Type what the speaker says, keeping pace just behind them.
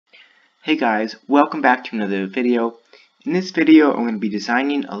Hey guys, welcome back to another video. In this video, I'm going to be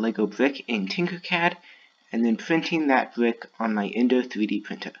designing a Lego brick in tinkercad and then printing that brick on my Ender 3D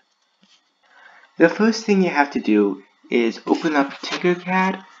printer. The first thing you have to do is open up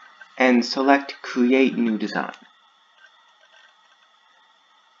tinkercad and select Create New Design.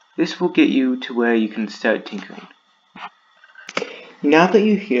 This will get you to where you can start tinkering. Now that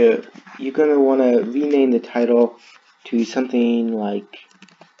you're here, you're going to want to rename the title to something like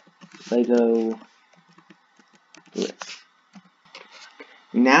Lego brick.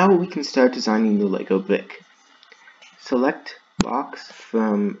 Now we can start designing the Lego brick. Select box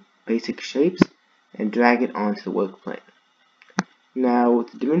from basic shapes and drag it onto the work plane. Now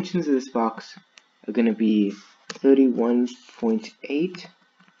the dimensions of this box are going to be 31.8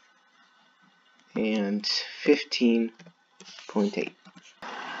 and 15.8.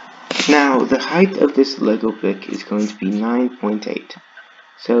 Now the height of this Lego brick is going to be 9.8.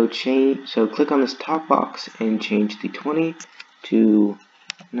 So click on this top box and change the 20 to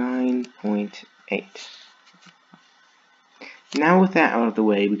 9.8. Now with that out of the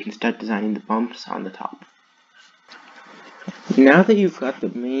way, we can start designing the bumps on the top. Now that you've got the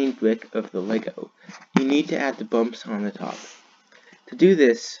main brick of the Lego, you need to add the bumps on the top. To do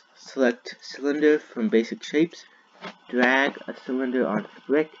this, select cylinder from basic shapes, drag a cylinder onto the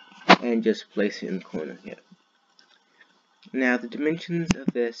brick, and just place it in the corner here. Now the dimensions of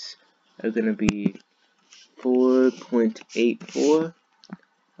this are going to be 4.84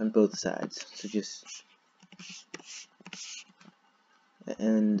 on both sides.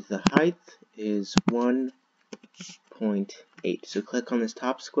 And the height is 1.8. So click on this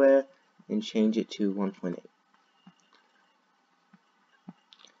top square and change it to 1.8.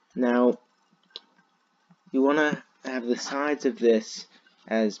 Now you want to have the sides of this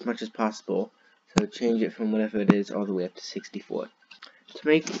as much as possible. So change it from whatever it is all the way up to 64. To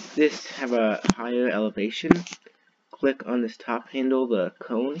make this have a higher elevation, click on this top handle, the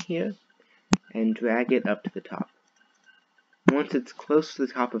cone here, and drag it up to the top. Once it's close to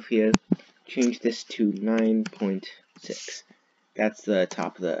the top of here, change this to 9.6. That's the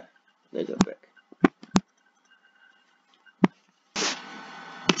top of the Lego brick.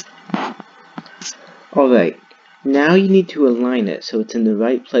 Alright, now you need to align it so it's in the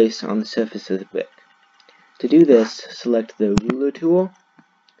right place on the surface of the brick. To do this, select the ruler tool,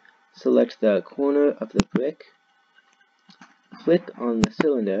 select the corner of the brick, click on the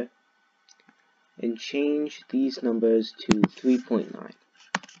cylinder, and change these numbers to 3.9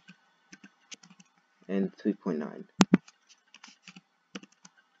 and 3.9.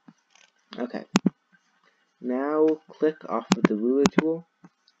 Okay. Now click off of the ruler tool,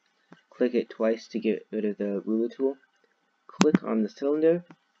 click it twice to get rid of the ruler tool, click on the cylinder,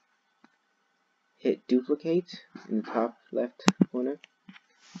 hit duplicate in the top left corner,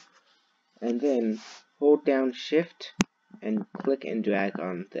 and then hold down shift and click and drag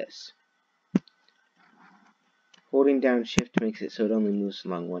on this. Holding down shift makes it so it only moves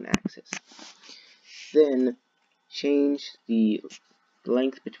along one axis. Then change the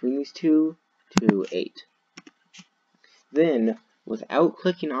length between these two to 8. Then, without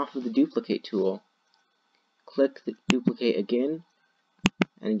clicking off of the duplicate tool, click the duplicate again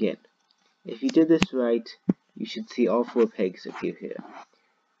and again. If you did this right, you should see all 4 pegs appear here.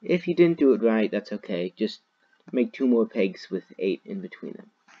 If you didn't do it right, that's okay. Just make 2 more pegs with 8 in between them.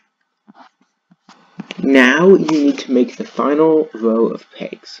 Now you need to make the final row of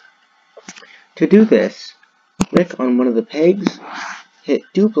pegs. To do this, click on one of the pegs, hit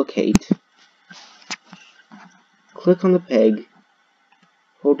duplicate, click on the peg,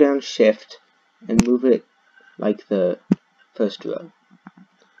 hold down shift, and move it like the first row.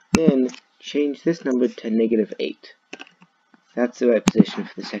 Then change this number to -8. That's the right position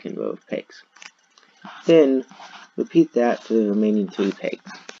for the second row of pegs. Then repeat that for the remaining 3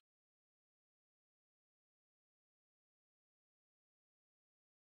 pegs.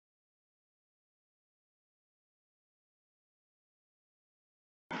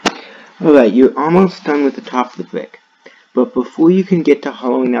 Alright, you're almost done with the top of the brick, but before you can get to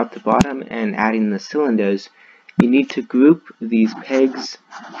hollowing out the bottom and adding the cylinders, you need to group these pegs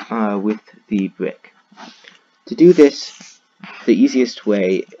with the brick. To do this, the easiest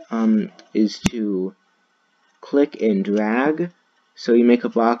way is to click and drag, so you make a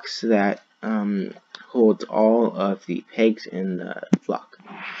box that holds all of the pegs in the block.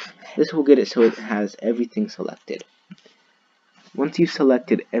 This will get it so it has everything selected. Once you've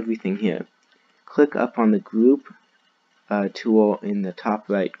selected everything here, click up on the group tool in the top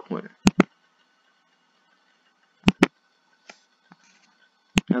right corner.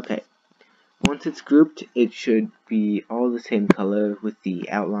 Okay, Once it's grouped, it should be all the same color with the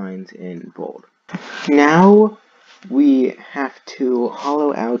outlines in bold. Now we have to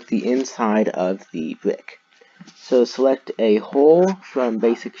hollow out the inside of the brick. So select a hole from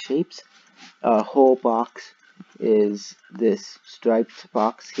Basic Shapes. A hole box is this striped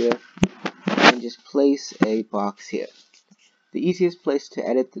box here, and just place a box here. The easiest place to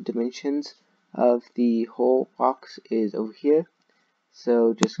edit the dimensions of the hole box is over here.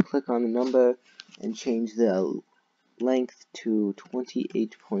 So just click on the number and change the length to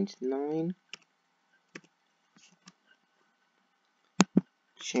 28.9.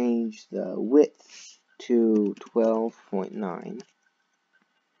 Change the width to 12.9.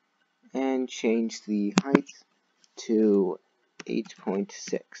 And change the height to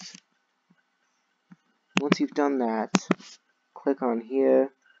 8.6. Once you've done that, click on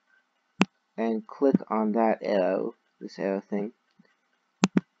here and click on that arrow, this arrow thing.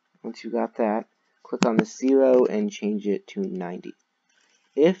 Once you got that, click on the 0 and change it to 90.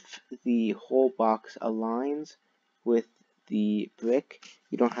 If the whole box aligns with the brick,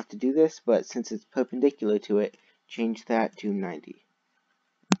 you don't have to do this, but since it's perpendicular to it, change that to 90.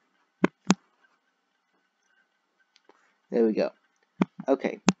 There we go.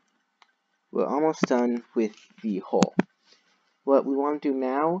 Okay, we're almost done with the hole. What we want to do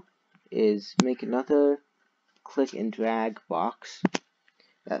now is make another click and drag box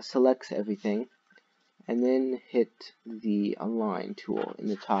that selects everything, and then hit the align tool in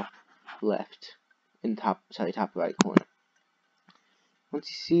the top left, top right corner.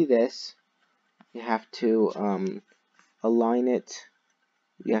 Once you see this, you have to align it.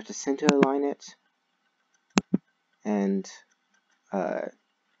 You have to center align it, and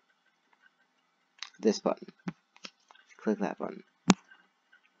this button. Click that button.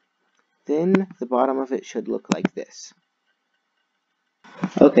 Then the bottom of it should look like this.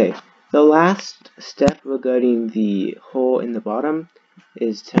 Okay, the last step regarding the hole in the bottom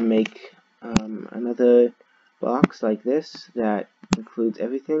is to make another box like this that includes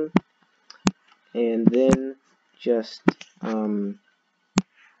everything, and then just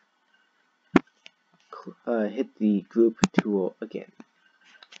hit the group tool again.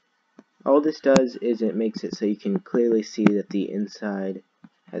 All this does is it makes it so you can clearly see that the inside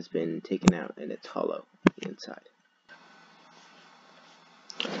has been taken out and it's hollow on the inside.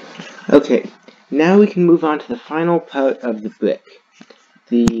 Okay, now we can move on to the final part of the brick,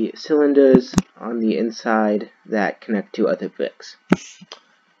 the cylinders on the inside that connect to other bricks.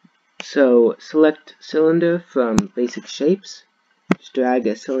 So select cylinder from Basic Shapes, just drag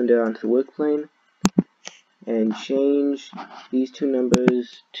a cylinder onto the work plane, and change these two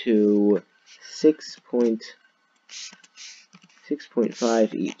numbers to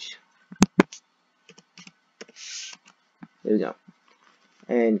 6.5 each. There we go.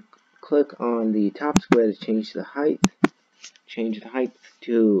 And click on the top square to change the height. Change the height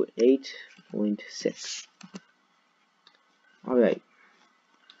to 8.6. Alright.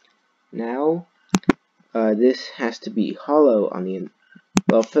 Now, this has to be hollow on the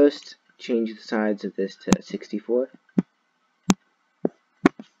well, first change the sides of this to 64.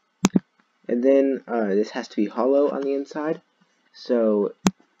 And then this has to be hollow on the inside. So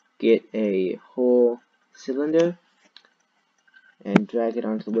get a whole cylinder and drag it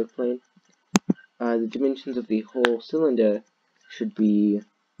onto the work plane. The dimensions of the whole cylinder should be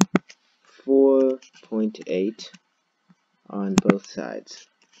 4.8 on both sides.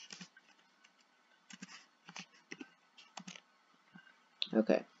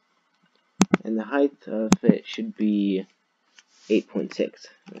 Okay. And the height of it should be 8.6.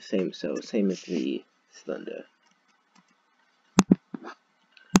 Same as the cylinder.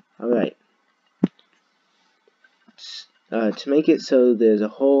 Alright. To make it so there's a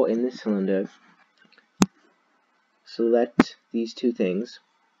hole in the cylinder, select these two things,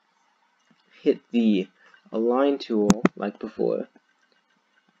 hit the align tool like before,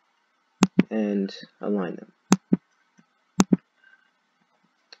 and align them.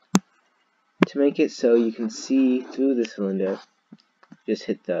 To make it so you can see through the cylinder, just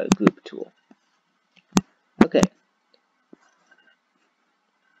hit the group tool. Okay.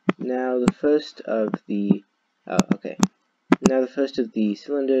 Now the first of the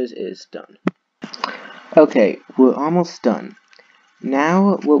cylinders is done. Okay, we're almost done.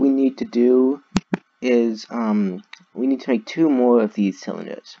 Now what we need to do is we need to make 2 more of these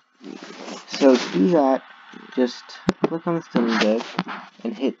cylinders. So to do that, just click on the cylinder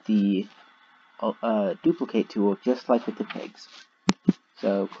and hit the duplicate tool, just like with the pegs.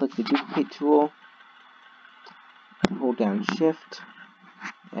 So click the duplicate tool, hold down shift,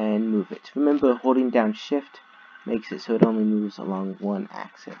 and move it. Remember, holding down shift makes it so it only moves along one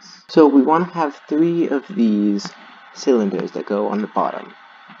axis. So we want to have 3 of these cylinders that go on the bottom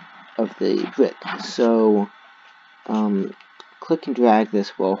of the brick. So click and drag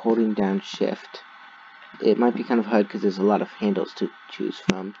this while holding down shift. It might be kind of hard because there's a lot of handles to choose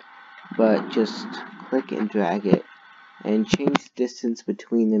from, but just click and drag it and change the distance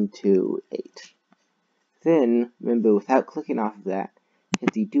between them to 8. Then, remember, without clicking off of that,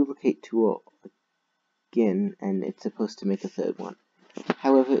 hit the duplicate tool again, and it's supposed to make a 3rd one.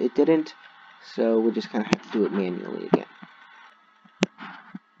 However, it didn't, so we're just going to have to do it manually again.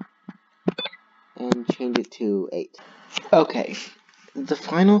 And change it to 8. Okay, the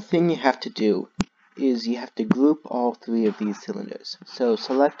final thing you have to do is you have to group all 3 of these cylinders. So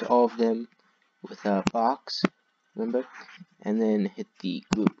select all of them with a box, remember, and then hit the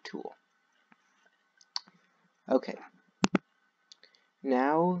group tool. Okay,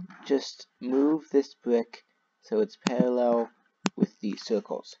 now just move this brick so it's parallel with the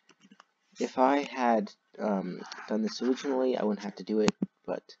circles. If I had done this originally, I wouldn't have to do it,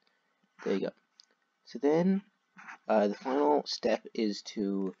 but there you go. So then, the final step is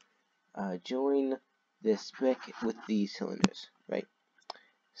to join this brick with the cylinders, right?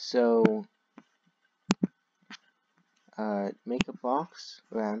 So, make a box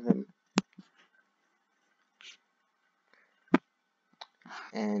around them,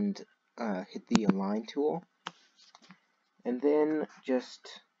 and hit the align tool, and then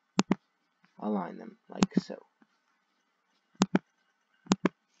just align them like so.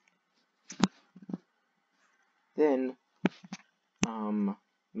 Then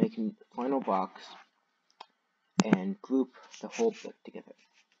make a final box and group the whole brick together.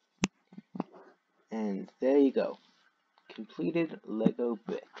 And there you go. Completed Lego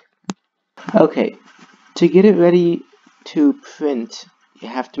brick. Okay, to get it ready to print, you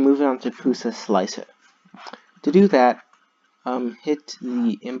have to move it onto Prusa Slicer. To do that, hit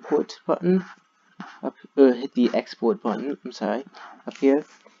the import button, hit the export button, up here,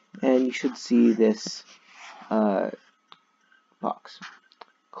 and you should see this box.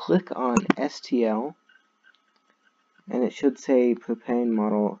 Click on STL, and it should say Propane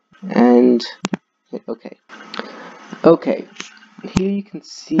Model, and hit OK. Okay, here you can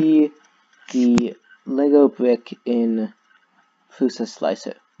see the Lego brick in Prusa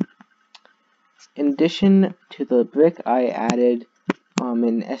Slicer. In addition to the brick, I added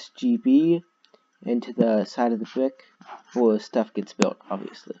an SGB into the side of the brick where stuff gets built,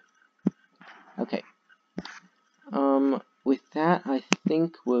 obviously. Okay. With that, I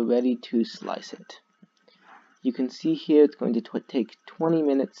think we're ready to slice it. You can see here it's going to take 20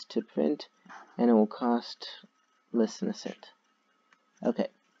 minutes to print, and it will cost less than a cent. Okay.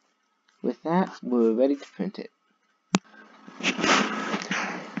 With that, we're ready to print it.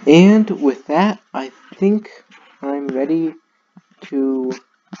 And with that, I think I'm ready to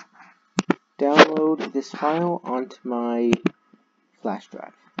download this file onto my flash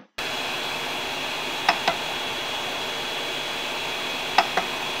drive.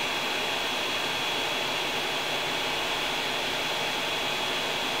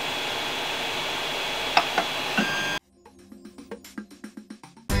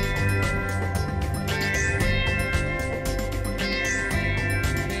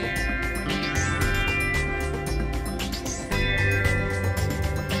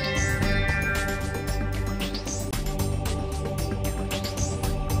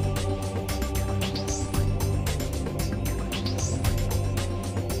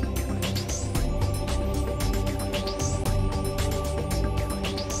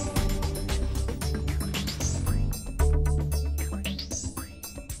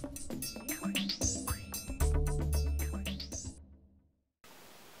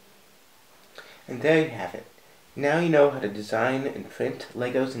 And there you have it. Now you know how to design and print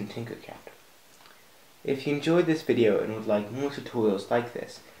Legos in Tinkercad. If you enjoyed this video and would like more tutorials like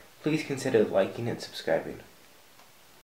this, please consider liking and subscribing.